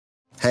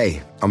Hey,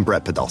 I'm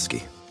Brett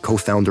Podolsky,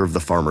 co-founder of The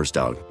Farmer's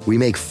Dog. We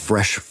make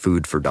fresh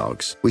food for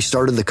dogs. We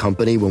started the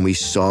company when we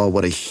saw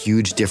what a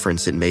huge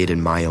difference it made in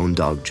my own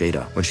dog,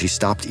 Jada, when she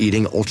stopped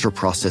eating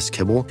ultra-processed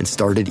kibble and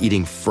started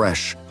eating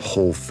fresh,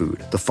 whole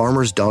food. The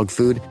Farmer's Dog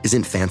food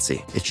isn't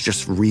fancy. It's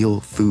just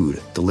real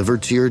food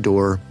delivered to your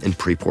door in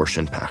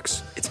pre-portioned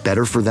packs. It's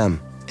better for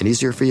them and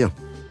easier for you.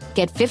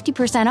 Get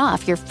 50%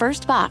 off your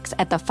first box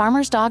at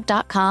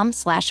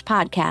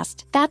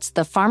thefarmersdog.com/podcast. That's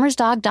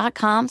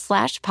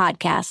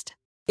thefarmersdog.com/podcast.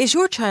 Is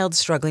your child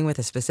struggling with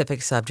a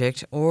specific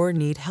subject or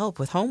need help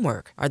with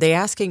homework? Are they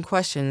asking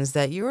questions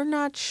that you're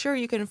not sure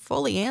you can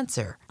fully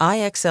answer?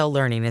 IXL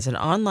Learning is an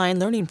online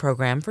learning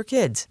program for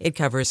kids. It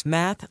covers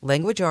math,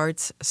 language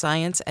arts,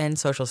 science, and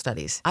social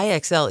studies.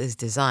 IXL is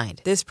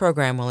designed. This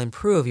program will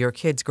improve your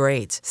kids'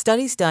 grades.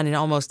 Studies done in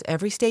almost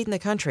every state in the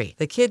country.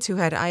 The kids who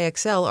had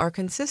IXL are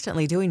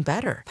consistently doing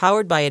better.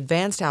 Powered by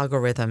advanced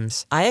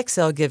algorithms,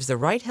 IXL gives the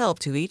right help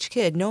to each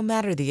kid no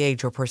matter the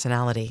age or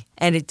personality.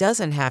 And it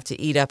doesn't have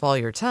to eat up all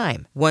your time.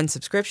 One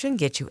subscription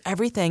gets you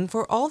everything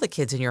for all the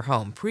kids in your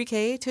home,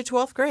 pre-K to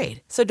 12th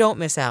grade. So don't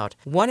miss out.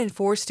 1 in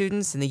 4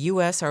 students in the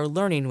U.S. are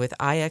learning with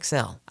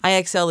IXL.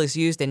 IXL is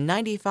used in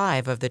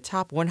 95 of the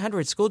top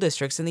 100 school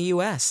districts in the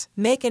U.S.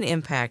 Make an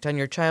impact on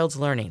your child's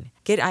learning.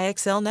 Get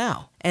IXL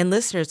now. And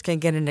listeners can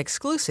get an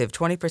exclusive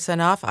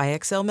 20% off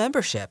IXL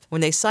membership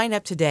when they sign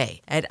up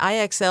today at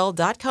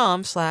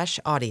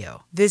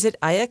IXL.com/audio. Visit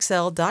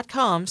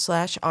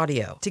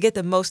IXL.com/audio to get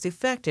the most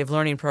effective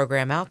learning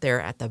program out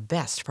there at the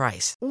best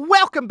price.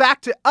 Welcome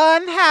back to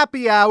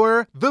Unhappy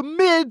Hour, the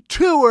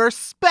mid-tour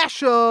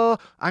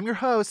special. I'm your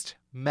host,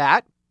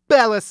 Matt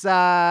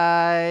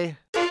Belisai.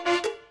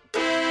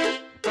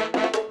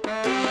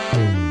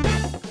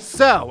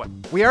 So,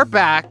 we are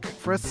back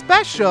for a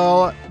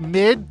special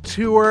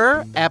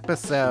mid-tour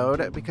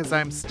episode because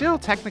I'm still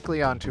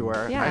technically on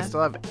tour. Yeah. I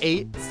still have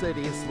 8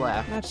 cities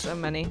left. That's so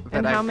many. That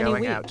And I'm how many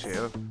going weeks? out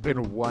to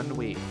in 1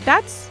 week.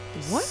 That's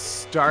what?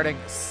 Starting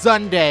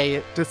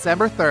Sunday,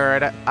 December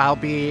 3rd, I'll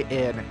be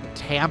in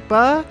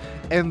Tampa,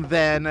 and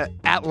then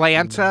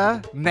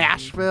Atlanta,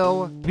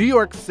 Nashville, New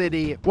York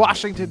City,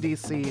 Washington,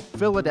 D.C.,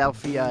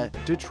 Philadelphia,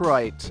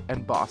 Detroit,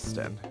 and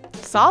Boston.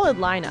 Solid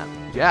lineup.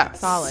 Yeah,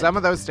 Solid. Some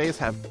of those days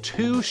have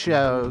 2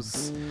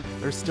 shows.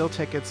 There's still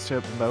tickets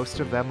to most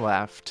of them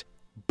left.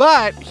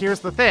 But here's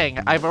the thing.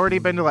 I've already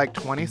been to like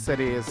 20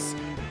 cities,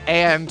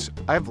 and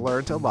I've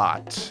learned a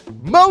lot.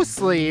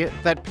 Mostly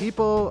that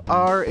people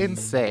are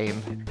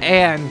insane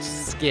and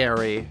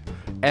scary,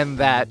 and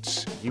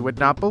that you would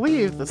not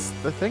believe the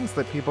things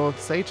that people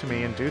say to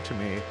me and do to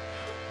me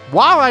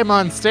while I'm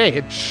on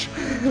stage.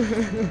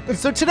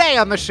 So today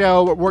on the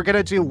show, we're going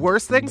to do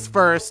Worst Things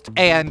First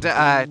and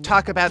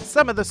talk about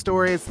some of the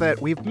stories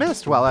that we've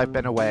missed while I've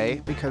been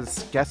away,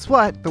 because guess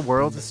what? The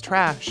world is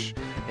trash,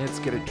 and it's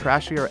getting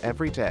trashier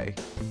every day.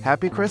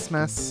 Happy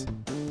Christmas.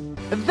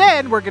 And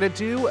then we're going to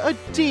do a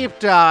deep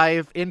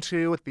dive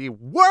into the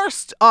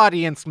worst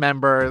audience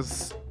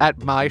members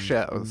at my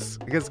shows.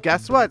 Because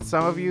guess what?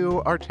 Some of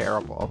you are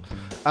terrible.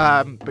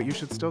 But you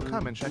should still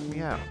come and check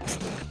me out.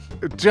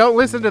 Don't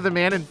listen to the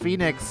man in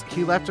Phoenix.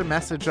 He left a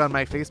message on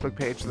my Facebook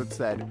page that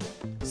said,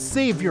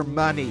 "Save your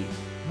money.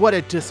 What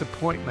a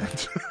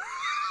disappointment."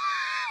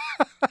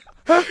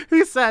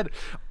 He said,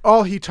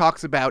 all he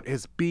talks about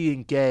is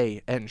being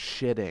gay and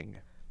shitting.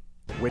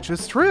 Which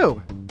is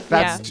true.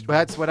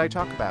 That's what I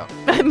talk about.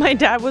 My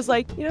dad was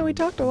like, we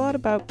talked a lot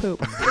about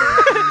poop.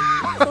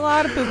 A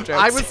lot of poop jokes.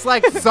 I was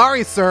like,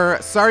 sorry, sir.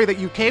 Sorry that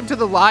you came to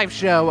the live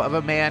show of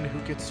a man who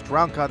gets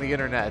drunk on the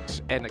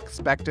internet and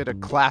expected a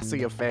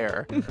classy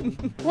affair.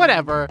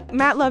 Whatever.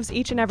 Matt loves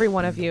each and every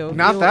one of you.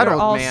 Not that You're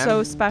old all man.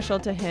 so special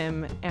to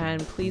him,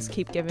 and please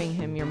keep giving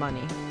him your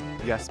money.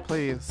 Yes,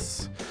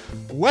 please.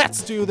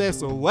 Let's do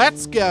this.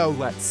 Let's go.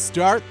 Let's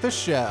start the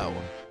show.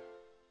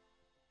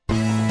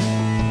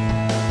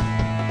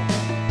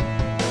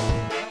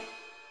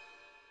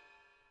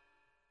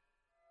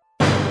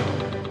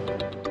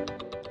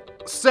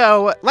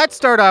 So let's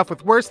start off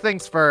with Worst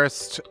Things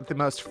First, the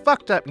most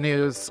fucked up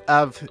news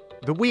of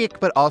the week,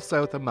 but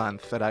also the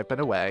month that I've been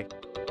away.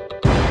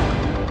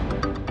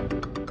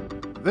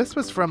 This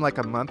was from like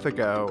a month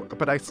ago,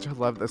 but I still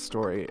love this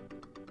story.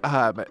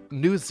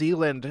 New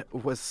Zealand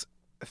was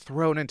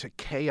thrown into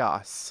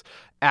chaos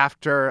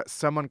after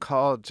someone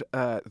called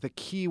the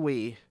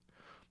kiwi,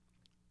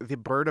 the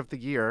bird of the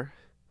year,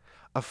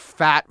 a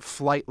fat,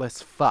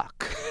 flightless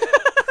fuck.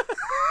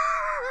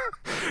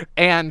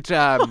 And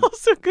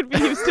Also could be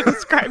used to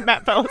describe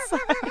Matt Belisai.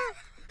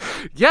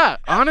 Yeah,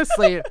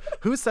 honestly,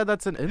 who said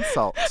that's an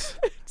insult?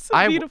 It's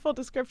a beautiful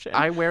description.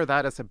 I wear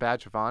that as a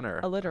badge of honor.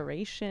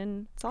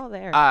 Alliteration. It's all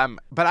there.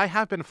 But I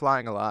have been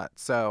flying a lot,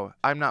 so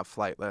I'm not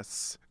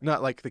flightless.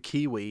 Not like the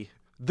kiwi.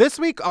 This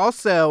week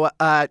also,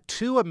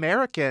 2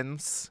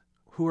 Americans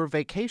who were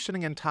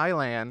vacationing in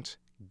Thailand,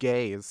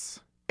 gays.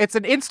 It's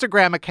an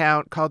Instagram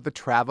account called The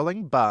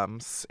Traveling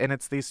Bums, and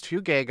it's these two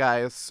gay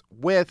guys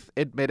with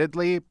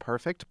admittedly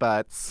perfect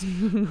butts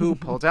who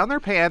pull down their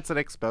pants and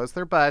expose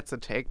their butts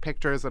and take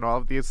pictures in all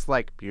of these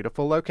like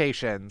beautiful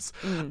locations.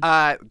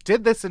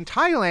 Did this in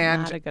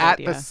Thailand at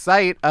the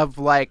site of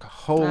like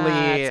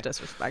holy. That's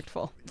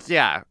disrespectful.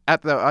 Yeah,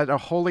 at a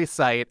holy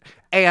site,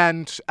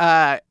 and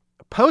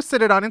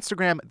posted it on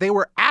Instagram. They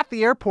were at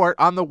the airport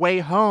on the way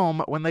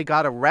home when they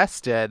got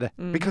arrested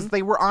because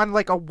they were on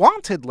like a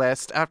wanted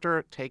list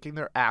after taking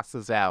their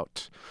asses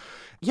out.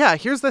 Yeah,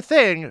 here's the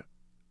thing.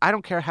 I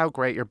don't care how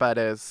great your butt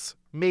is.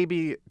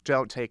 Maybe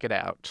don't take it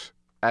out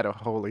at a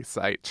holy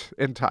site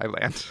in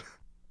Thailand.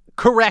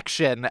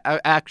 Correction.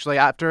 Actually,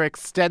 after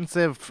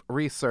extensive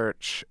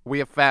research, we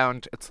have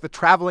found it's the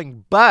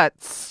Traveling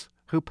Butts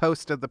who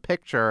posted the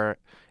picture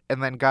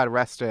and then got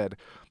arrested.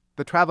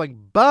 The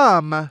Traveling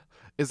Bum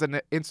is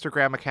an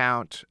Instagram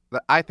account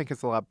that I think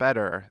is a lot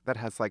better, that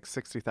has like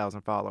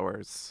 60,000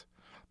 followers.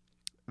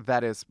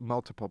 That is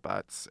multiple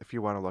butts, if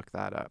you want to look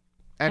that up.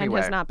 Anyway.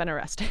 And has not been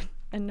arrested.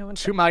 And no one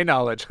to my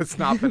knowledge, has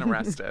not been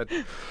arrested.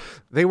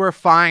 They were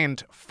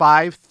fined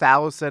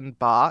 5,000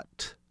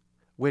 baht,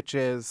 which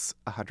is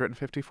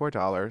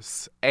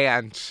 $154,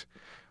 and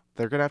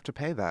they're going to have to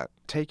pay that.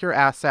 Take your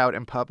ass out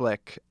in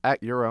public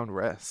at your own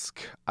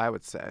risk, I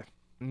would say.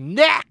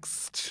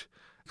 Next!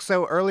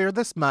 So earlier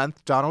this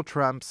month, Donald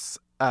Trump's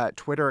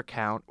Twitter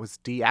account was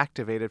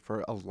deactivated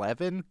for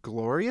 11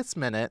 glorious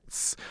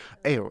minutes.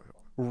 A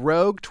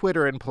rogue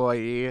Twitter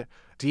employee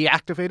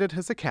deactivated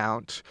his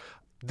account.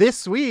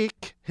 This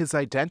week, his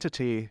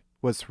identity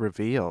was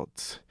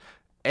revealed.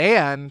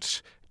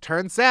 And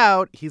turns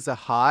out he's a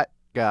hot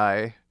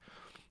guy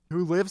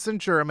who lives in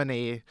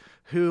Germany,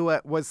 who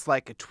was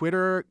like a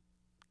Twitter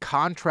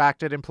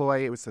contracted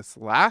employee. It was his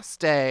last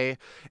day,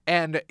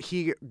 and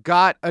he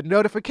got a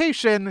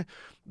notification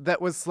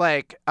that was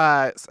like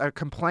a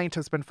complaint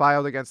has been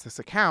filed against this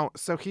account.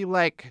 So he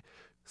like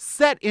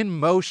set in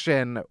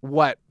motion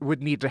what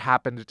would need to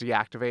happen to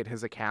deactivate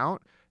his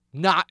account,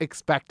 not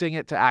expecting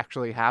it to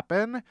actually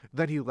happen.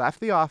 Then he left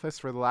the office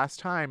for the last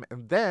time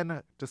and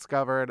then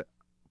discovered,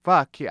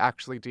 fuck, he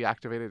actually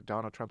deactivated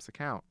Donald Trump's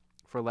account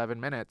for 11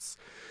 minutes.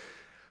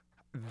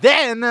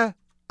 Then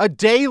a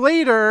day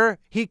later,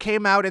 he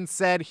came out and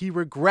said he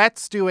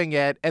regrets doing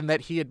it and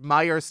that he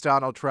admires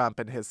Donald Trump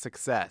and his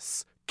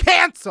success.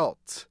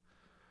 Canceled!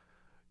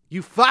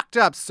 You fucked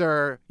up,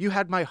 sir. You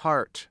had my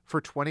heart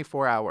for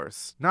 24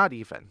 hours. Not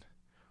even.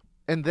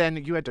 And then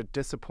you had to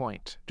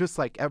disappoint, just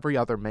like every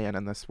other man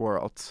in this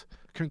world.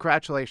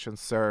 Congratulations,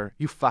 sir.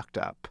 You fucked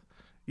up.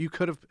 We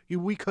could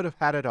have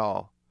had it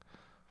all.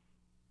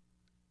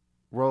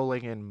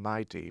 Rolling in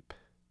my deep.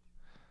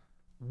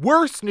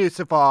 Worst news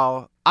of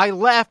all, I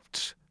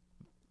left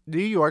New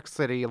York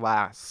City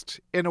last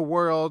in a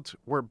world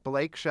where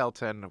Blake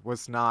Shelton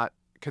was not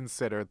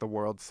considered the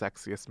world's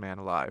sexiest man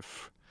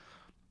alive.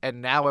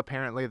 And now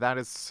apparently that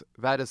is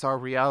our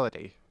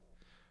reality.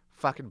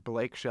 Fucking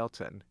Blake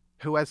Shelton,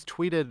 who has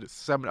tweeted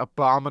some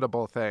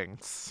abominable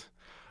things.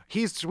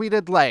 He's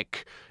tweeted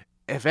like,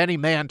 if any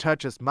man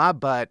touches my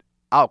butt,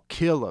 I'll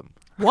kill him.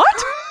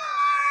 What?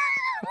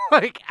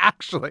 Like,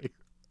 actually.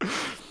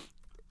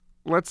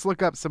 Let's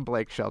look up some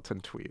Blake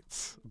Shelton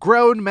tweets.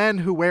 Grown men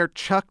who wear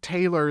Chuck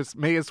Taylors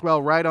may as well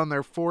write on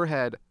their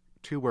forehead,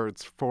 2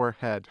 words,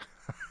 forehead.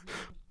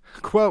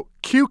 Quote,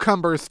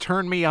 cucumbers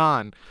turn me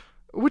on,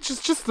 which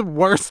is just the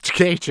worst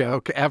gay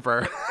joke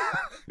ever.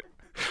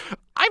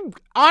 I'm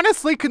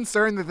honestly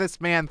concerned that this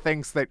man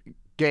thinks that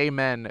gay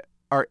men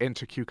are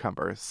into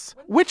cucumbers,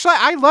 which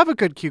I love a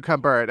good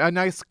cucumber, a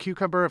nice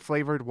cucumber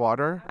flavored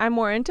water. I'm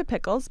more into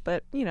pickles,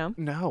 but you know.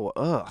 No,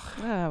 ugh.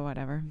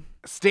 Whatever.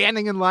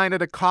 Standing in line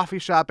at a coffee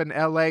shop in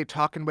LA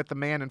talking with the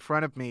man in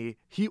front of me,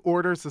 he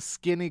orders a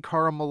skinny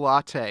caramel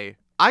latte.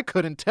 I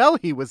couldn't tell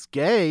he was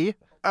gay.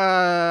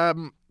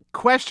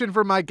 Question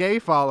for my gay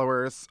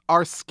followers.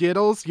 Are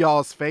Skittles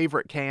y'all's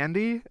favorite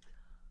candy?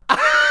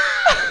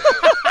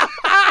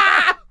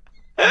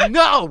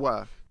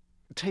 No!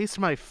 Taste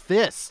my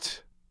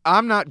fist.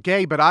 I'm not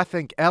gay, but I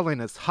think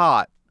Ellen is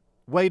hot.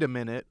 Wait a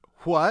minute.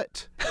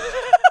 What?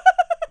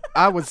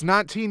 I was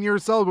 19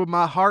 years old when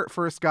my heart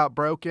first got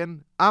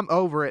broken. I'm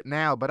over it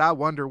now, but I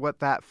wonder what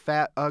that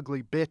fat,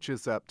 ugly bitch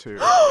is up to.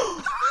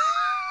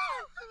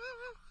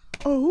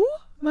 Oh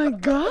my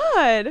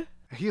God.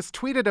 He's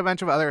tweeted a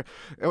bunch of other,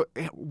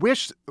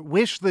 wish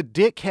the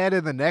dickhead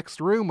in the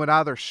next room would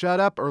either shut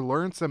up or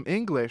learn some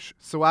English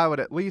so I would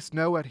at least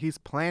know what he's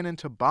planning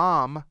to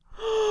bomb.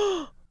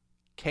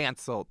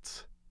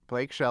 Canceled.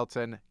 Blake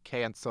Shelton,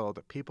 canceled.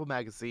 People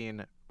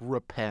Magazine,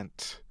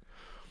 repent.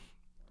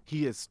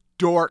 He is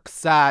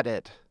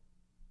dork-sided.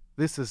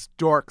 This is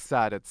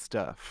dork-sided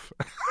stuff.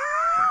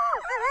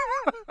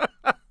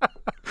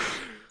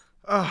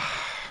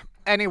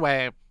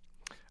 Anyway,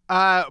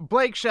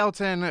 Blake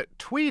Shelton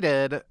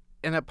tweeted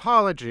an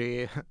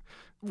apology,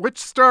 which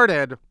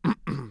started...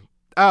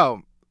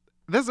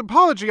 this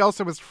apology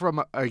also was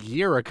from a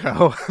year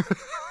ago.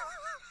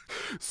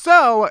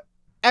 So,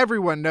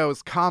 everyone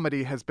knows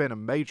comedy has been a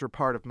major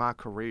part of my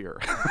career.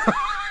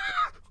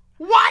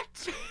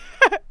 What?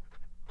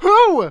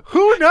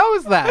 Who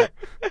knows that?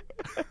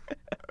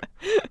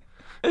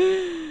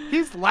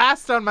 He's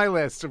last on my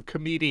list of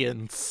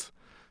comedians.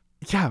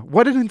 Yeah,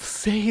 what an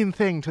insane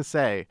thing to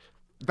say.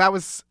 That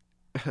was...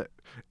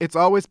 It's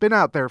always been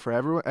out there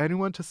for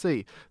anyone to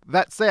see.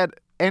 That said,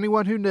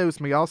 anyone who knows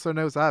me also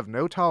knows I have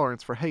no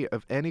tolerance for hate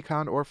of any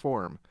kind or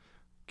form.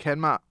 Can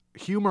my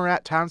humor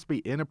at times be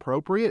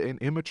inappropriate and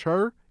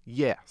immature?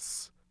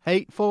 Yes.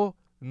 Hateful?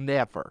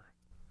 Never.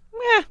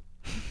 Meh.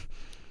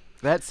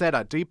 That said,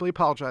 I deeply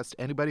apologize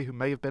to anybody who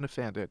may have been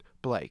offended.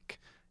 Blake.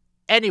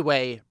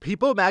 Anyway,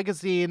 People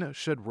magazine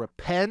should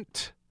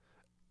repent,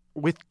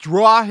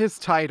 withdraw his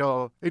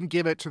title, and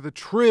give it to the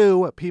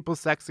true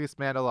People's Sexiest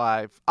Man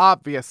Alive.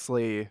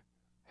 Obviously,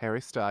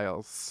 Harry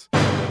Styles.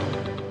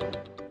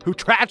 Who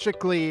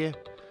tragically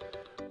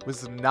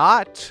was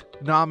not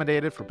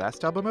nominated for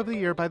Best Album of the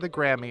Year by the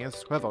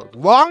Grammys, who have a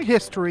long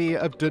history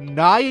of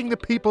denying the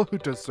people who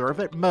deserve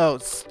it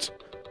most.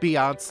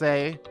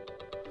 Beyonce.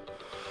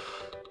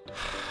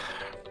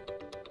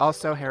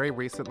 Also, Harry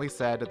recently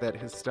said that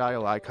his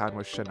style icon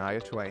was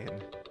Shania Twain,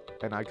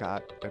 and I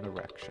got an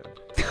erection.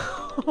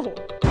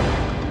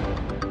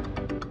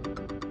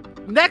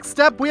 Next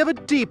up, we have a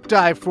deep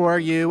dive for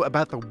you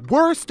about the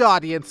worst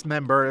audience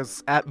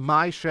members at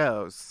my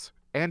shows,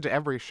 and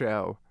every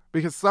show,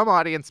 because some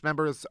audience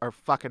members are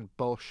fucking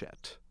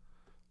bullshit.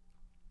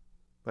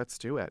 Let's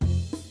do it.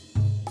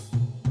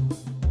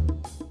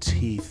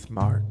 Teeth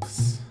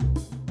marks.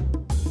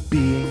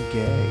 Being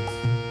gay.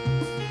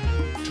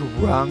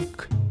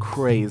 Drunk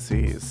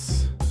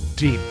crazies.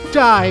 Deep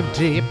dive,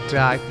 deep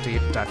dive,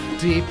 deep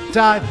dive, deep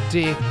dive,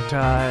 deep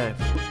dive.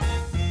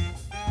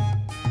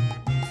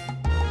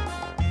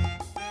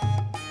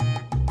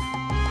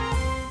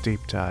 Deep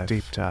dive,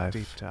 deep dive,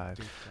 deep dive,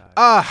 deep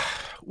dive.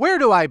 Where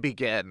do I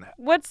begin?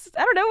 I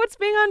don't know, what's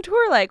being on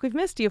tour like? We've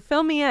missed you.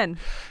 Fill me in.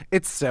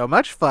 It's so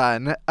much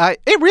fun.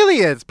 It really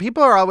is.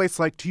 People are always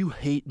like, do you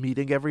hate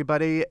meeting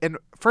everybody? And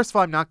first of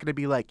all, I'm not going to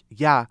be like,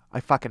 yeah, I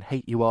fucking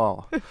hate you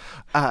all.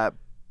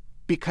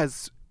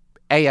 Because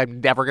A,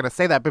 I'm never going to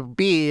say that. But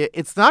B,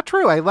 it's not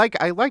true. I like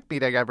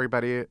meeting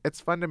everybody. It's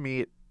fun to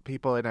meet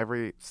people in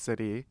every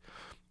city.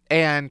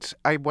 And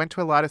I went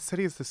to a lot of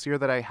cities this year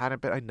that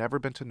I'd never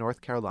been to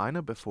North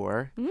Carolina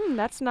before.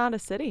 That's not a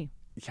city.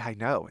 Yeah, I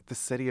know. The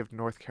city of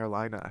North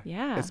Carolina.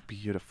 Yeah. It's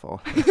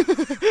beautiful.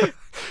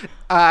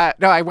 No,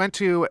 I went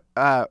to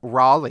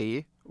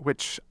Raleigh,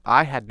 which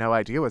I had no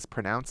idea was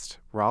pronounced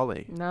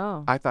Raleigh.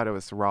 No. I thought it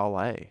was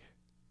Raleigh.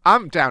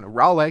 I'm down in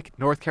Raleigh,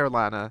 North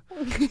Carolina,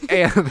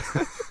 and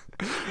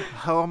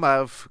home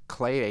of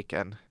Clay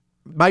Aiken.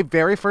 My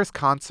very first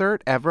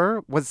concert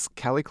ever was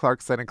Kelly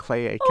Clarkson and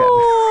Clay Aiken.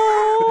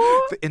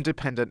 The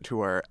independent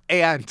tour.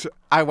 And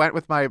I went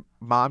with my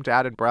mom,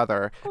 dad, and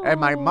brother. And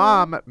my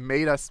mom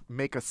made us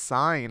make a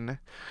sign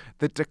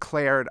that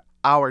declared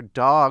our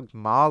dog,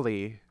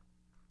 Molly,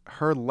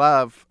 her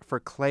love for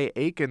Clay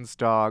Aiken's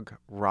dog,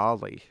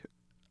 Raleigh.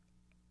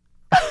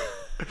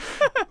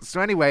 So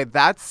anyway,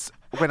 that's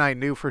when I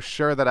knew for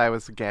sure that I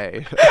was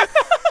gay.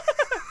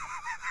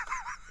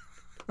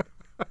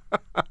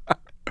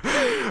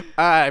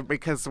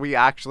 Because we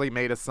actually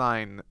made a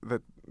sign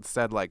that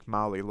said like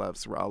Molly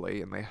loves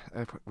Raleigh, and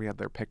we had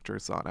their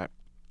pictures on it.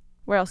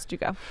 Where else did you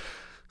go?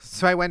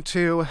 So I went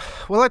to,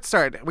 let's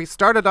start. We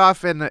started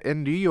off in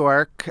New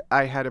York.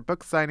 I had a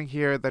book signing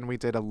here. Then we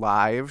did a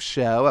live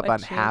show up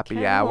on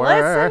Happy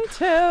Hour. Listen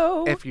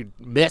to. If you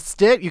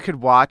missed it, you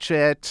could watch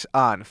it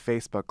on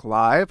Facebook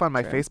Live on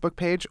my Facebook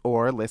page,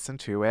 or listen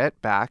to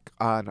it back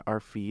on our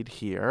feed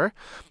here.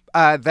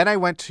 Then I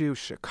went to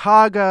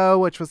Chicago,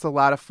 which was a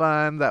lot of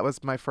fun. That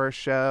was my first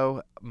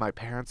show. My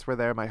parents were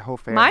there. My whole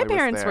family was there. My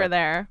parents were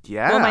there.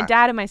 Yeah. Well, my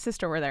dad and my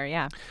sister were there,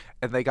 yeah.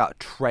 And they got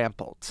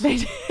trampled. They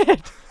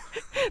did.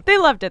 They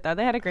loved it, though.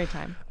 They had a great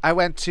time. I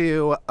went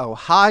to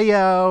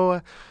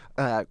Ohio,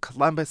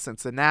 Columbus,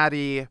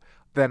 Cincinnati.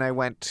 Then I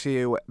went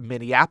to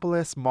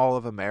Minneapolis, Mall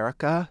of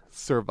America.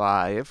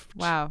 Survived.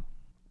 Wow.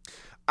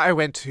 I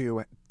went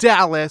to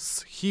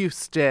Dallas,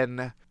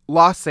 Houston,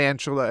 Los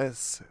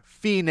Angeles,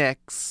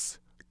 Phoenix,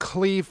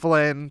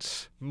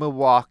 Cleveland,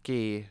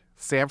 Milwaukee,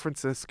 San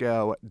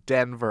Francisco,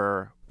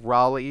 Denver,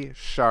 Raleigh,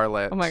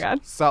 Charlotte. Oh my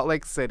God. Salt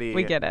Lake City.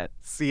 We get it.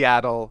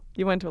 Seattle.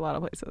 You went to a lot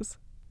of places.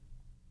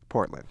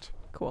 Portland.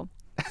 Cool.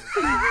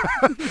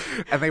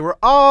 And they were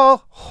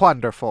all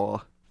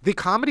wonderful. The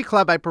comedy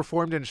club I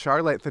performed in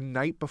Charlotte the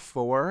night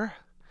before,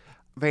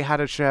 they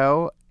had a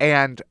show,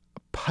 and a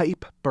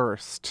pipe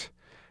burst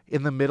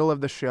in the middle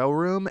of the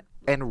showroom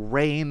and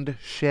rained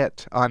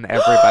shit on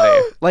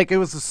everybody. Like it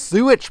was a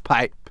sewage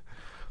pipe.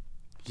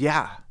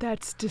 Yeah.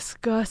 That's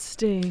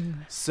disgusting.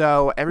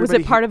 So everybody...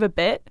 Was it part of a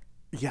bit?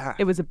 Yeah.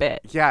 It was a bit.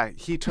 Yeah.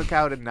 He took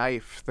out a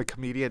knife, the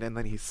comedian, and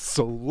then he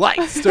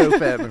sliced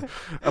open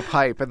a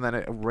pipe, and then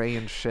it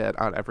rained shit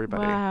on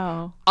everybody.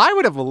 Wow. I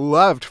would have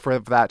loved for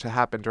that to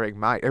happen during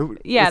my...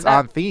 It's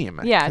on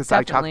theme. Yeah, because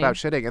I definitely. talk about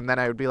shitting, and then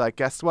I would be like,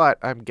 guess what?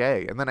 I'm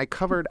gay. And then I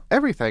covered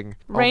everything.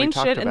 Rain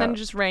shit and then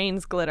just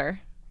rains glitter.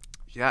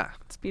 Yeah.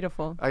 It's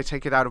beautiful. I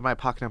take it out of my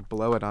pocket and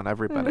blow it on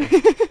everybody.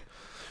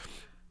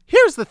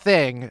 Here's the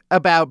thing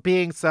about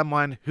being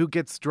someone who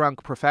gets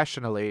drunk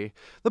professionally.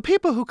 The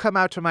people who come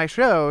out to my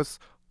shows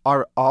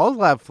are all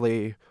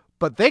lovely,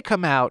 but they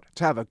come out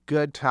to have a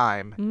good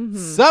time. Mm-hmm.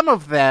 Some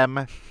of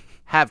them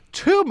have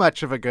too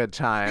much of a good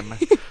time.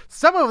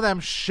 Some of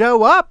them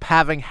show up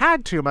having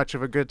had too much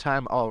of a good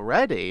time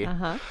already.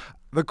 Uh-huh.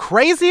 The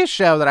craziest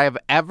show that I've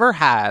ever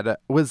had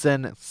was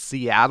in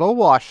Seattle,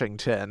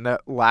 Washington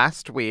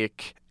last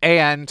week.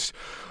 And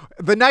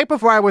the night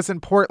before I was in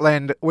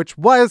Portland, which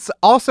was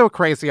also a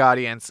crazy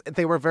audience,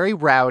 they were very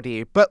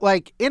rowdy, but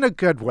like in a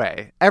good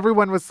way.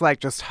 Everyone was like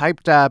just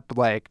hyped up,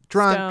 like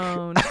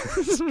drunk,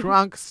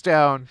 drunk,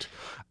 stoned.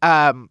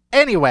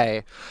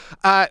 Anyway,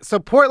 so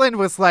Portland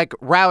was like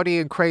rowdy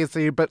and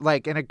crazy, but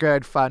like in a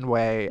good, fun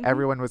way.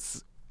 Mm-hmm.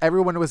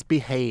 Everyone was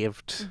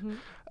behaved.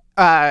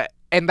 Mm-hmm.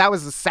 And that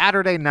was a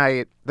Saturday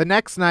night. The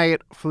next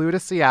night, flew to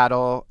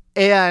Seattle,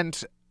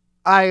 and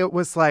I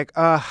was like,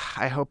 I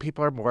hope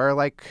people are more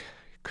like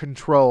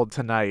controlled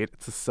tonight.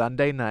 It's a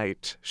Sunday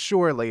night.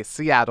 Surely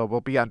Seattle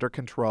will be under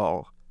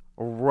control.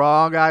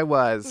 Wrong I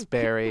was,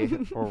 Barry.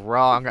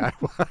 Wrong I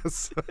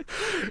was.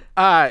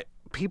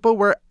 People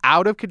were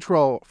out of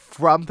control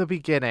from the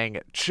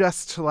beginning,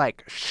 just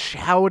like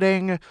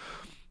shouting.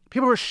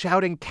 People were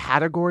shouting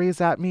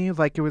categories at me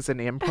like it was an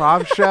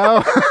improv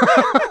show.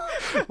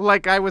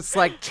 Like I was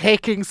like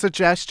taking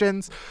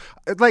suggestions.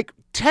 Like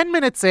 10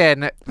 minutes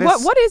in.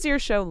 What is your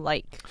show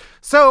like?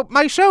 So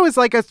my show is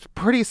like a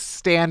pretty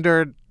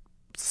standard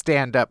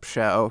stand-up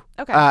show.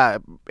 Okay.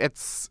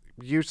 It's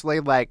usually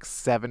like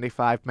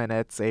 75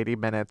 minutes, 80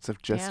 minutes of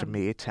just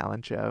me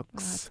telling jokes. Oh,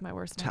 that's my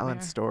worst telling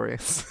nightmare.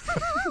 Stories.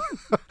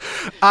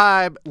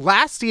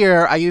 Last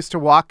year, I used to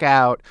walk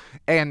out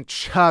and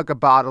chug a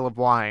bottle of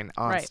wine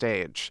on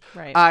stage.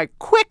 Right. I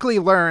quickly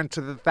learned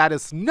that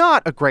is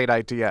not a great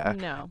idea.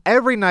 No.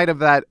 Every night of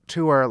that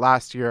tour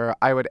last year,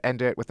 I would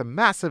end it with a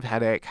massive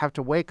headache, have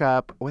to wake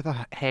up with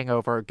a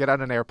hangover, get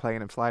on an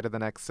airplane, and fly to the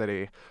next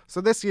city.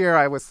 So this year,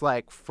 I was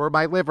like, for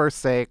my liver's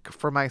sake,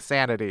 for my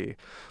sanity,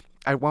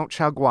 I won't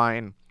chug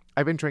wine.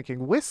 I've been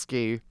drinking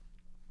whiskey.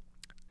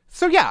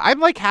 So yeah, I'm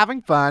like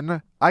having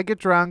fun. I get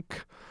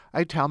drunk.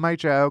 I tell my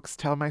jokes,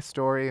 tell my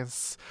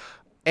stories.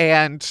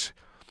 And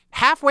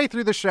halfway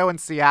through the show in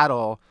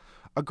Seattle,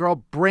 a girl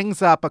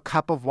brings up a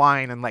cup of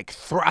wine and like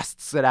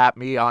thrusts it at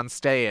me on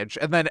stage.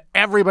 And then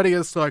everybody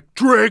is like,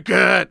 drink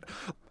it.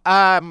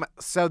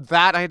 So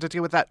that I had to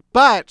deal with that.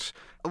 But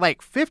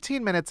like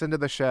 15 minutes into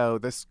the show,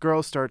 this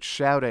girl starts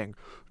shouting,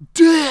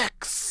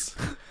 dicks.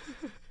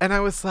 And I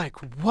was like,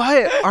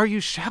 what are you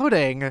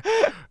shouting?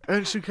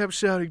 And she kept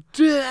shouting,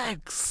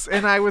 dicks.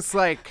 And I was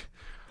like,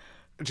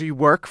 do you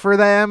work for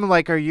them?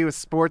 Like, are you a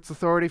sports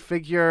authority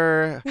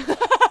figure?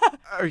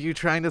 Are you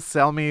trying to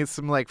sell me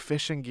some, like,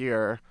 fishing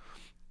gear?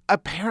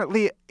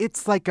 Apparently,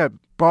 it's like a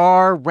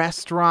bar,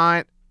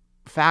 restaurant,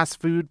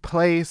 fast food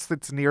place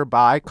that's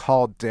nearby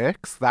called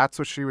Dick's. That's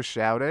what she was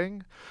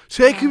shouting.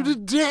 Take him to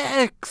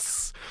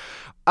Dick's.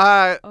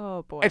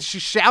 Oh boy. And she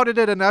shouted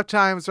it enough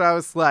times where I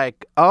was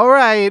like, all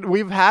right,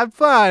 we've had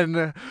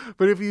fun,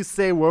 but if you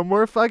say one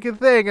more fucking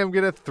thing, I'm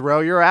gonna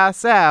throw your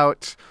ass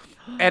out.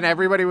 And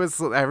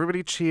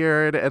everybody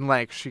cheered, and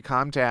like she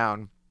calmed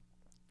down.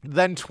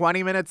 Then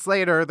 20 minutes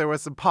later, there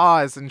was a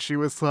pause, and she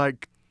was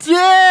like,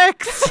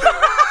 dicks.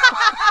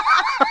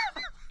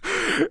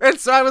 And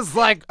so I was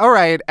like, all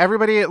right,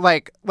 everybody,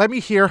 like, let me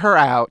hear her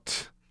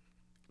out.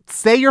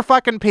 Say your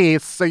fucking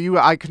piece so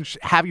I can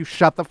have you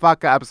shut the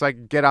fuck up so I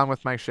can get on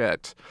with my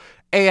shit.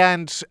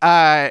 And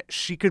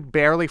she could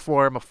barely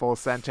form a full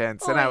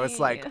sentence. And I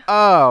was like,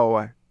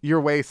 oh, you're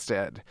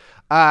wasted.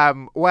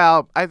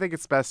 Well, I think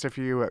it's best if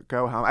you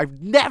go home. I've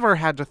never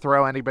had to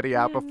throw anybody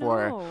out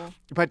before.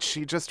 But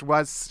she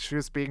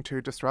was being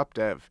too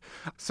disruptive.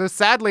 So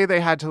sadly,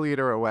 they had to lead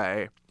her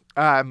away.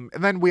 And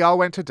then we all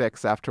went to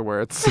Dick's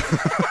afterwards.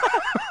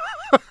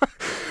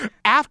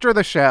 After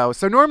the show.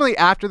 So normally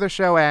after the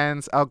show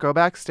ends, I'll go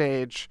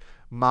backstage,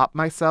 mop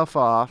myself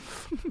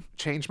off,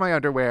 change my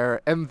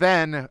underwear, and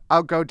then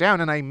I'll go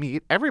down and I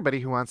meet everybody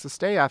who wants to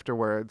stay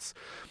afterwards.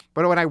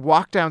 But when I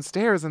walk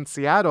downstairs in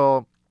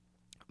Seattle,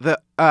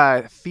 the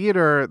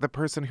theater, the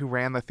person who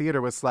ran the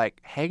theater was like,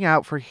 hang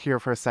out here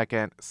for a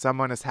second.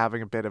 Someone is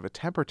having a bit of a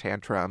temper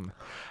tantrum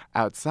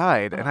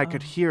outside. And I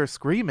could hear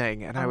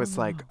screaming. And I was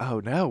like, oh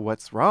no,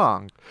 what's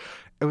wrong?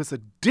 It was a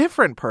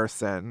different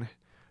person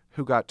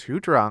who got too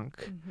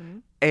drunk,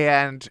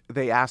 and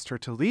they asked her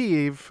to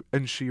leave,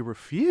 and she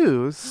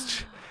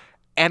refused,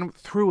 and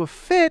threw a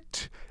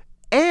fit,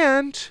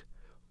 and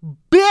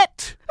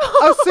bit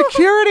a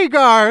security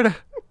guard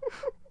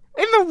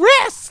in the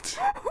wrist.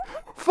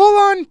 Full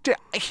on.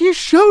 He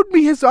showed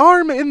me his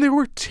arm, and there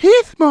were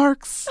teeth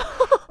marks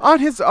on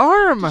his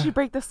arm. Did she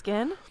break the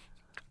skin?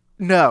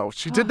 No,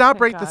 she did not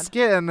break the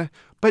skin,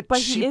 but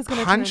she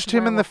punched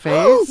him in the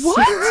face.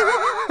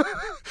 What?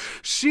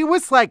 She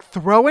was like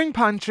throwing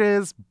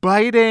punches,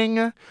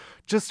 biting,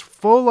 just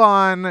full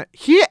on.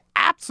 He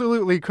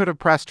absolutely could have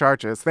pressed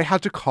charges. They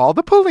had to call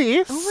the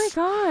police. Oh my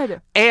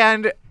God.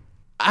 And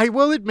I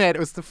will admit, it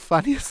was the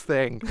funniest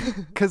thing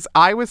because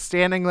I was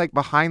standing like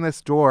behind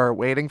this door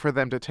waiting for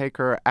them to take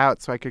her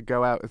out so I could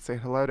go out and say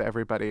hello to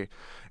everybody.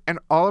 And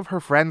all of her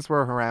friends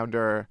were around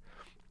her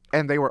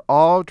and they were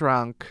all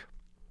drunk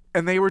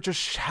and they were just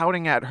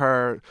shouting at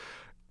her.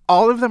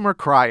 All of them were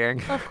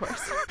crying. Of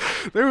course.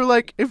 They were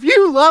like, if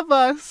you love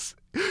us,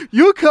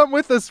 you come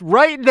with us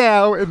right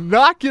now and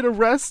not get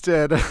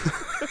arrested.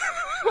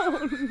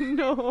 Oh,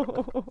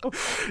 no.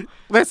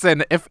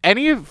 Listen, if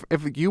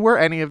you were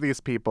any of these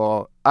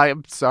people, I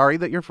am sorry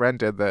that your friend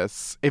did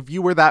this. If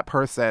you were that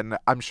person,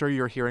 I'm sure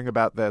you're hearing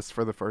about this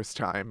for the first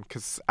time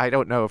because I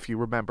don't know if you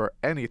remember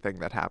anything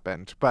that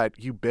happened, but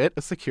you bit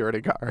a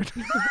security guard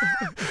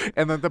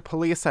and then the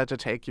police had to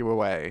take you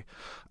away.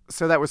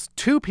 So that was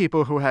 2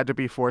 people who had to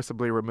be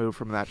forcibly removed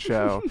from that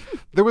show.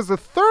 There was a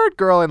 3rd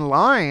girl in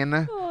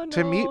line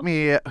to meet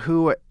me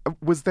who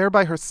was there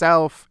by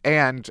herself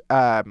and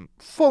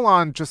full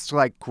on just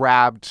like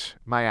grabbed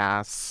my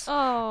ass.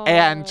 Oh.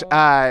 And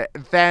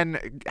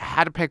then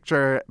had a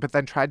picture, but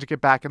then tried to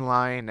get back in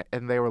line.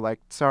 And they were like,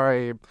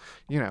 sorry,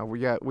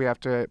 we have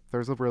to,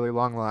 there's a really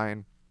long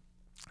line.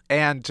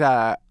 And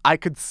I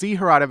could see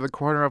her out of the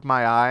corner of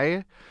my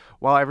eye.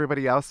 While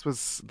everybody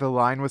else the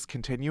line was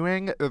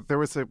continuing, there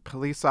was a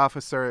police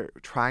officer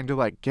trying to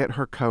like get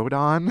her coat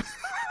on.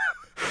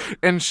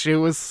 And she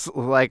was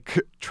like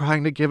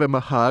trying to give him a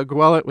hug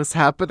while it was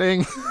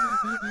happening.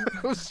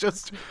 It was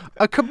just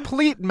a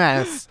complete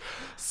mess.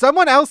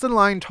 Someone else in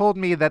line told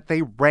me that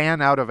they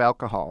ran out of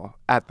alcohol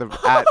at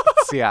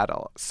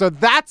Seattle. So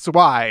that's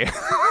why.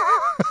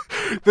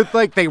 That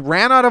like they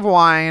ran out of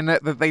wine,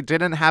 that they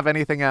didn't have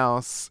anything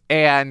else.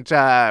 And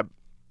yeah,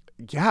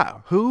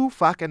 who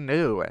fucking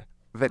knew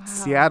that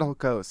Seattle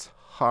goes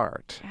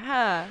hard?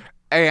 Yeah.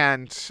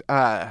 And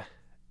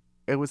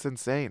it was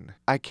insane.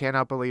 I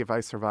cannot believe I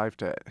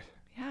survived it.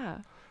 Yeah.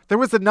 There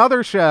was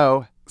another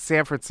show,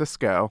 San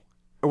Francisco,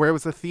 where it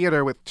was a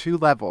theater with 2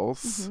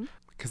 levels.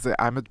 Because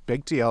I'm a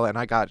big deal, and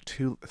I got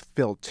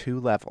filled 2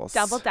 levels.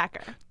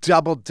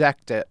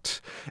 Double-decked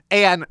it.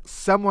 And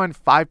someone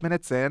 5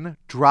 minutes in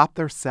dropped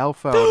their cell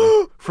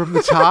phone from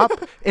the top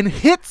and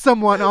hit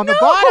someone on the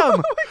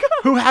bottom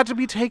who had to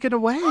be taken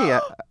away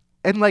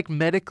and like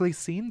medically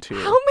seen to.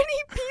 How many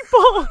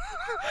people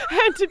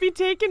had to be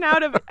taken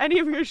out of any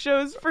of your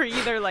shows for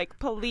either like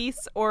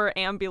police or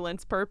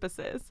ambulance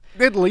purposes?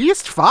 At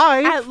least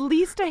 5. At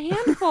least a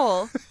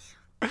handful.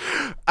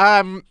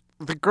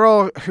 The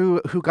girl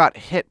who got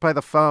hit by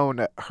the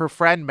phone, her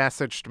friend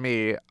messaged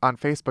me on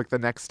Facebook the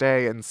next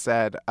day and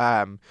said,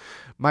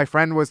 my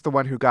friend was the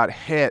one who got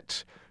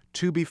hit.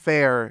 To be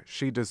fair,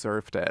 she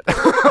deserved it.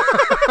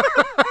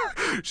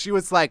 She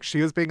was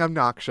being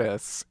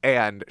obnoxious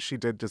and she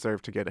did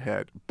deserve to get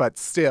hit, but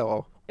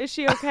still. Is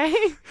she okay?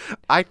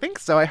 I think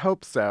so. I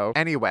hope so.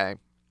 Anyway,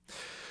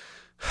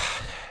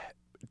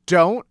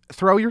 don't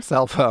throw your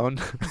cell phone.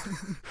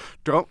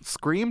 Don't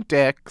scream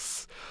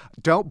dicks.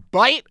 Don't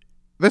bite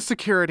the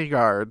security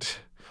guard.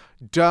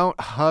 Don't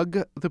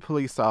hug the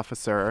police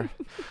officer.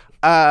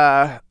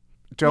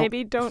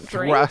 Maybe don't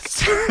drink.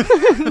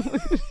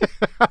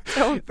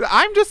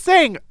 I'm just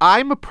saying,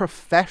 I'm a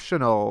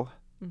professional.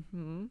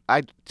 Mm-hmm.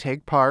 I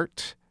take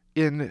part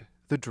in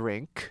the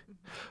drink,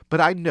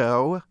 but I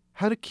know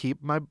how to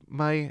keep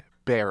my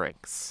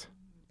bearings.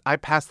 I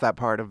passed that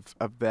part of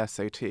the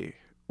SAT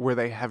where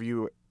they have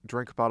you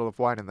drink a bottle of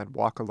wine and then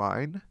walk a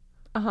line.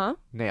 Uh-huh.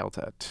 Nailed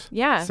it.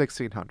 Yeah.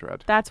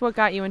 1600. That's what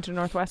got you into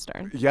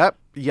Northwestern. Yep.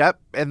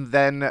 And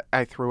then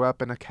I threw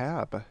up in a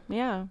cab.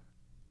 Yeah.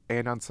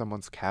 And on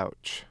someone's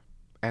couch.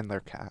 And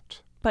their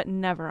cat. But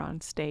never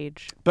on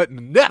stage.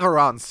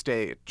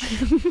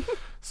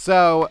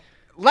 So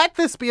let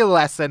this be a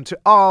lesson to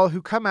all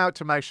who come out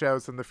to my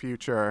shows in the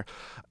future.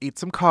 Eat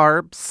some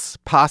carbs,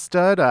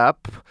 pasta it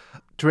up,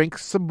 drink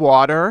some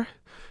water,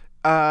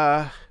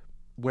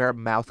 wear a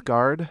mouth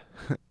guard.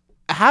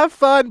 Have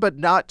fun, but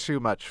not too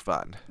much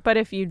fun. But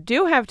if you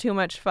do have too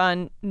much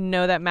fun,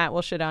 know that Matt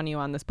will shit on you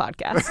on this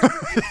podcast.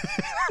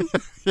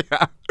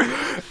 Yeah.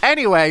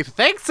 Anyway,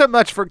 thanks so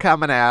much for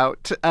coming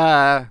out.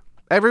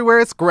 Everywhere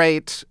is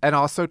great and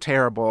also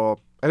terrible.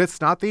 And it's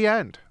not the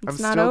end. I'm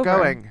still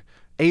going.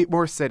 8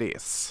 more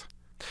cities.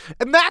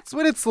 And that's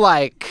what it's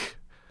like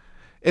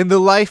in the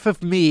life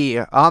of me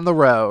on the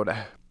road.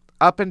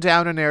 Up and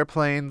down in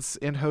airplanes,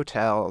 in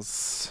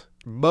hotels.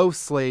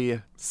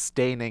 Mostly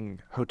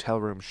staining hotel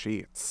room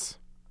sheets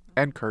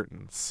and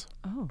curtains.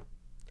 Oh.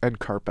 And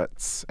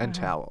carpets and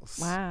towels.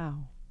 Wow.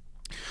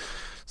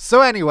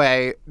 So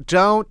anyway,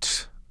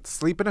 don't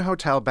sleep in a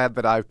hotel bed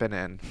that I've been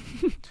in.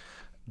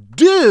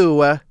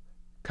 Do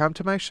come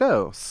to my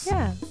shows.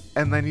 Yeah.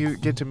 And then you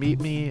get to meet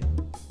me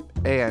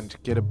and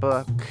get a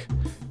book.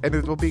 And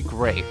it will be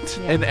great.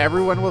 Yeah. And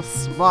everyone will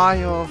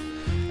smile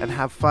and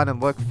have fun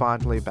and look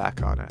fondly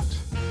back on it.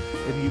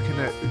 And you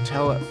can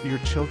tell your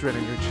children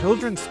and your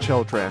children's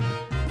children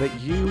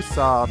that you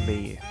saw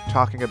me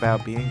talking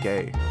about being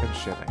gay and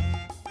shitting.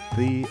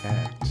 The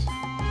end.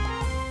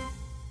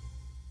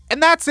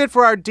 And that's it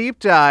for our deep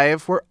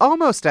dive. We're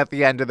almost at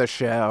the end of the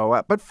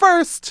show. But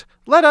first,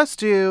 let us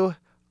do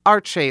our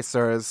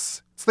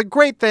chasers. It's the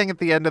great thing at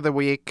the end of the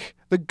week,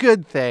 the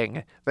good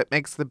thing that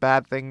makes the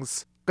bad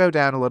things go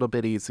down a little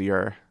bit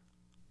easier.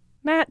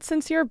 Matt,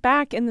 since you're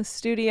back in the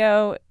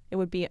studio, it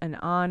would be an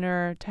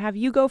honor to have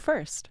you go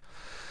first.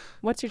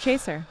 What's your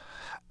chaser?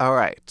 All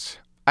right.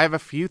 I have a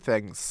few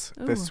things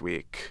this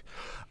week.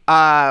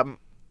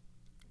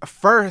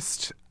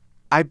 First,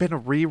 I've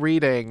been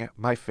rereading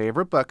my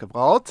favorite book of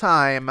all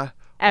time.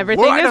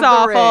 Everything Lord is of the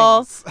awful.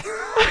 Rings.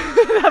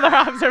 Other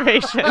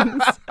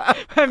observations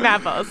by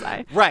Matt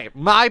Bullseye. Right.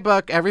 My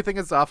book, Everything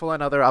is Awful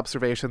and Other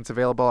Observations,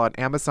 available on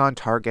Amazon,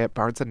 Target,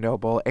 Barnes &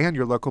 Noble, and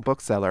your local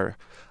bookseller.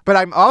 But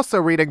I'm also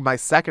reading my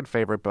second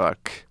favorite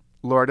book,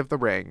 Lord of the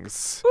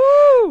Rings.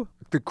 Woo!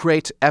 The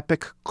Great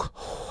Epic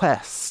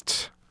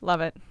Quest. Love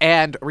it.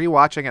 And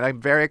rewatching it,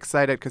 I'm very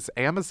excited because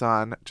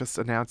Amazon just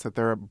announced that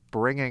they're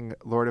bringing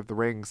Lord of the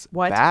Rings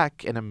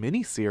back in a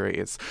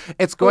miniseries.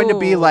 It's going to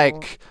be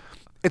like...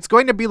 It's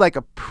going to be like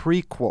a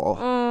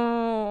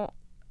prequel.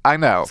 I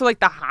know. So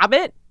like The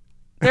Hobbit?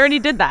 They already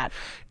did that.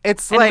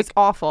 It's and like... It's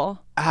awful.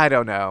 I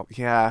don't know.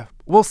 Yeah.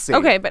 We'll see.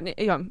 Okay, but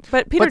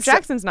Peter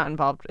Jackson's not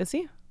involved, is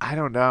he? I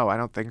don't know. I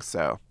don't think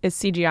so. Is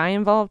CGI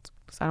involved?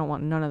 Because I don't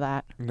want none of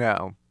that.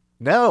 No.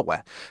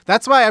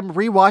 That's why I'm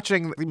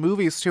rewatching the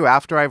movies too.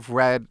 After I've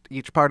read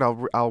each part,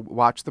 I'll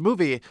watch the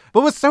movie.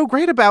 But what's so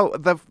great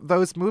about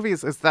those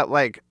movies is that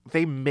like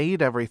they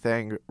made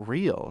everything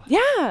real.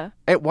 Yeah.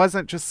 It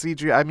wasn't just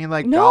CGI. I mean,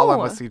 like No. Gollum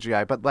was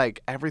CGI, but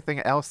like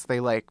everything else,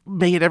 they like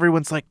made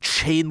everyone's like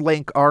chain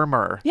link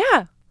armor.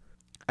 Yeah.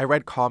 I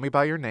read Call Me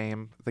by Your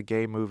Name, the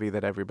gay movie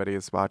that everybody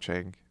is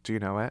watching. Do you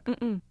know it?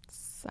 Mm-mm.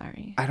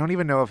 Sorry. I don't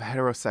even know if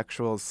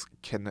heterosexuals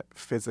can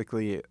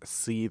physically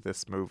see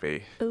this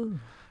movie. Ooh.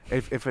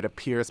 If it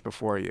appears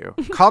before you.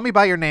 Call Me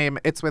by Your Name.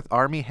 It's with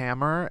Armie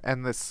Hammer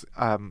and this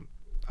other...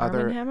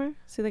 Armie Hammer?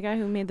 See the guy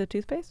who made the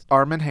toothpaste?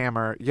 Armie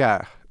Hammer,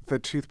 yeah. The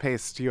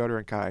toothpaste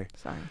deodorant guy.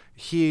 Sorry.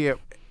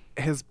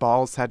 His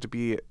balls had to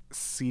be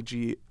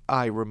CGI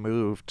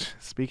removed.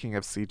 Speaking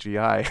of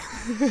CGI.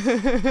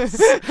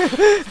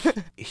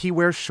 He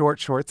wears short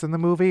shorts in the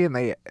movie,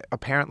 and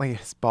apparently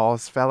his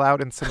balls fell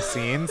out in some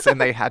scenes, and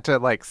they had to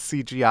like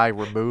CGI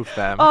remove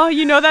them. Oh,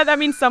 you know that? That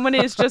means someone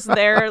is just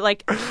there,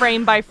 like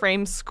frame by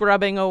frame,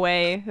 scrubbing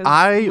away his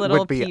I little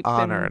would be peep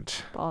honored.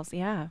 and balls.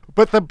 Yeah.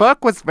 But the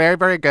book was very,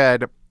 very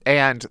good,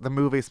 and the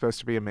movie's supposed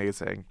to be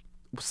amazing.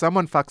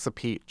 Someone fucks a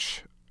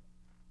peach,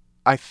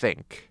 I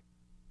think.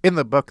 In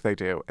the book, they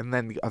do. And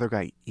then the other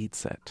guy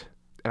eats it.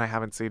 And I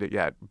haven't seen it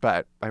yet,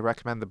 but I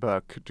recommend the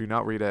book. Do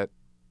not read it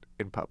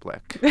in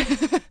public.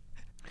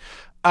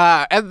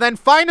 And then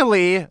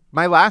finally,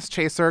 my last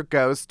chaser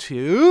goes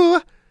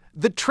to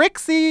the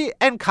Trixie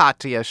and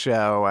Katya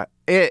show.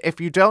 If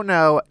you don't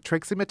know,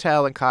 Trixie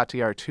Mattel and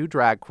Katya are two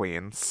drag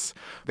queens.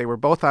 They were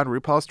both on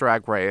RuPaul's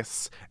Drag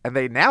Race, and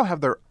they now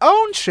have their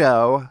own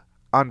show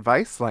on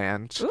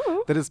Viceland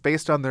that is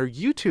based on their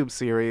YouTube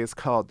series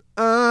called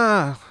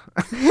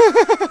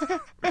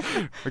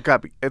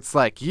It's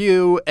like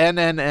UNNNHHH.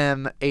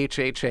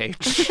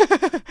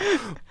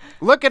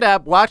 Look it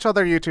up. Watch all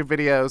their YouTube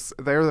videos.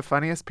 They're the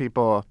funniest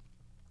people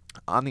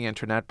on the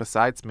internet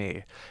besides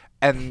me.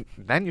 And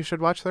then you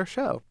should watch their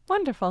show.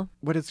 Wonderful.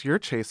 What is your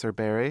chaser,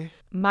 Barry?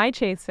 My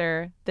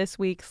chaser this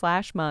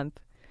week/month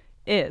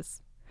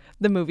is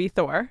the movie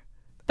Thor,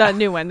 the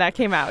new one that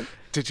came out.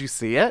 Did you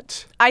see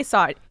it? I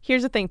saw it.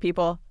 Here's the thing,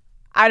 people.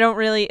 It's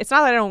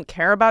not that I don't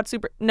care about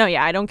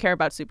I don't care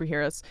about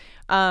superheroes.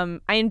 I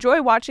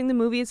enjoy watching the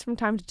movies from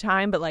time to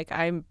time, but like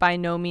I by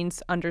no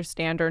means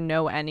understand or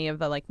know any of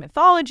the like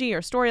mythology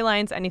or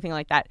storylines, anything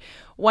like that.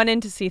 Went in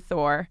to see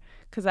Thor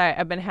because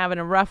I've been having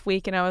a rough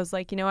week, and I was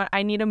like, you know what?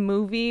 I need a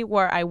movie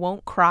where I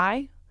won't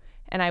cry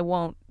and I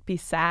won't be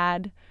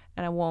sad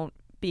and I won't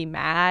be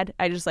mad.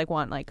 I just like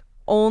want like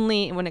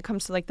only when it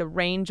comes to like the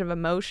range of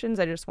emotions,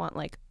 I just want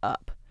like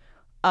up.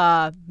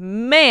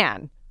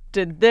 Man,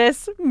 did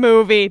this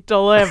movie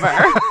deliver.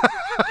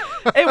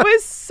 It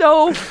was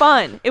so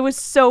fun.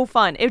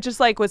 It just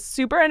like was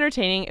super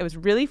entertaining. It was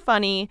really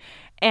funny.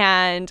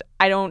 And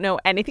I don't know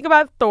anything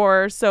about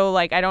Thor, so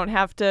like I don't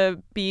have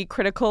to be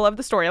critical of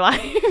the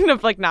storyline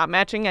of like not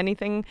matching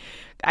anything.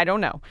 I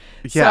don't know.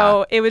 Yeah.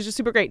 So it was just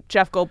super great.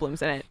 Jeff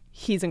Goldblum's in it.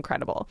 He's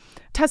incredible.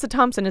 Tessa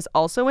Thompson is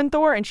also in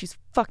Thor, and she's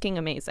fucking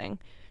amazing.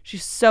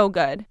 She's so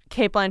good.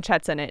 Cate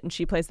Blanchett's in it, and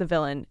she plays the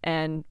villain.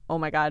 And oh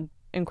my God,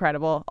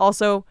 incredible.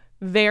 Also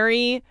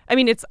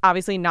it's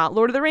obviously not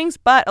Lord of the Rings,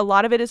 but a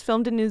lot of it is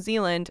filmed in New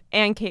Zealand,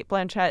 and Cate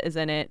Blanchett is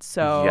in it.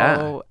 So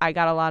yeah. I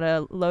got a lot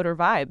of Loder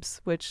vibes,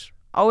 which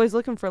always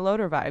looking for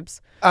Loder vibes.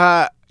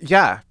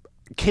 Yeah.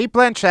 Cate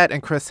Blanchett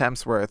and Chris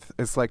Hemsworth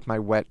is like my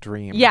wet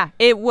dream. Yeah,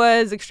 it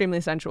was extremely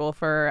sensual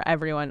for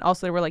everyone.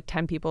 Also, there were like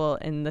 10 people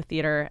in the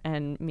theater,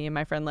 and me and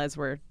my friend Liz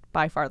were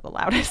by far the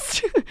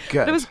loudest.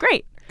 Good. But it was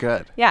great.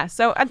 Good. Yeah,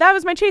 so that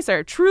was my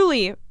chaser.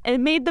 Truly, it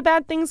made the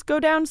bad things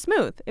go down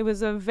smooth. It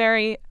was a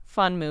very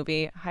fun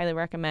movie. Highly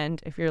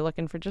recommend if you're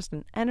looking for just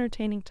an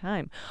entertaining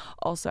time.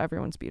 Also,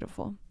 everyone's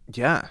beautiful.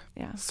 Yeah.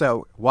 Yeah.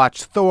 So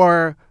watch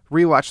Thor,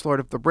 rewatch Lord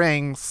of the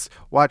Rings,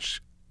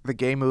 watch the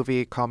gay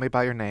movie Call Me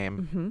by Your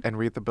Name, and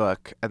read the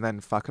book, and then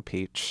fuck a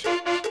peach.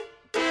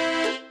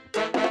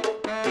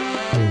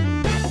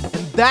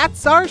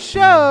 that's our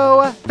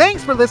show.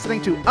 Thanks for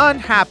listening to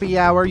Unhappy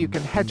Hour. You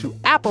can head to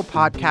Apple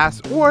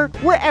Podcasts or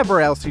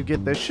wherever else you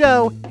get this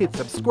show. Hit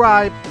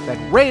subscribe,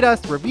 then rate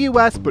us, review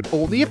us, but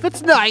only if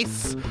it's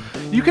nice.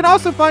 You can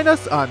also find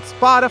us on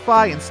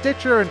Spotify and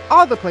Stitcher and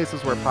all the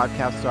places where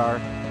podcasts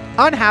are.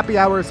 Unhappy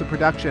Hour is a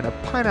production of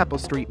Pineapple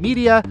Street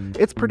Media.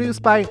 It's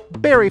produced by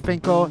Barry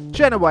Finkel,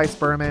 Jenna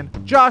Weiss-Berman,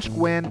 Josh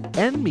Gwynn,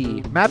 and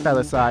me, Matt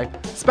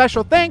Belisai.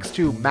 Special thanks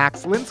to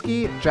Max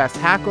Linsky, Jess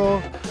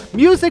Hackle.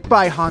 Music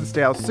by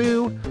Hansdale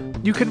Sue.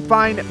 You can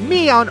find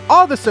me on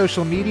all the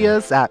social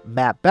medias at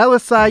Matt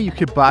Belisai. You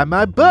can buy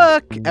my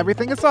book,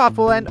 Everything is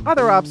Awful, and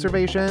other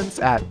observations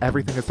at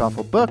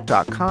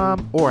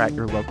everythingisawfulbook.com or at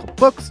your local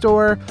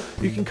bookstore.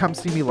 You can come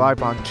see me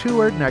live on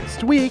tour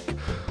next week.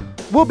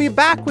 We'll be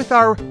back with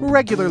our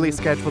regularly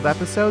scheduled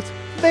episodes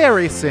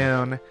very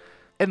soon.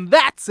 And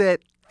that's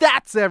it.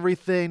 That's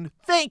everything.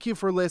 Thank you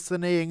for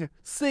listening.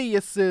 See you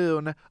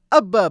soon.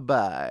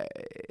 Bye-bye.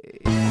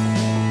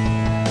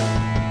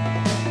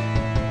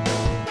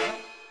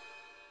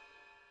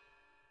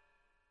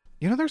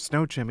 You know there's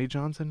no Jimmy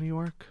John's in New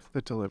York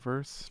that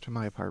delivers to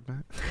my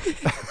apartment?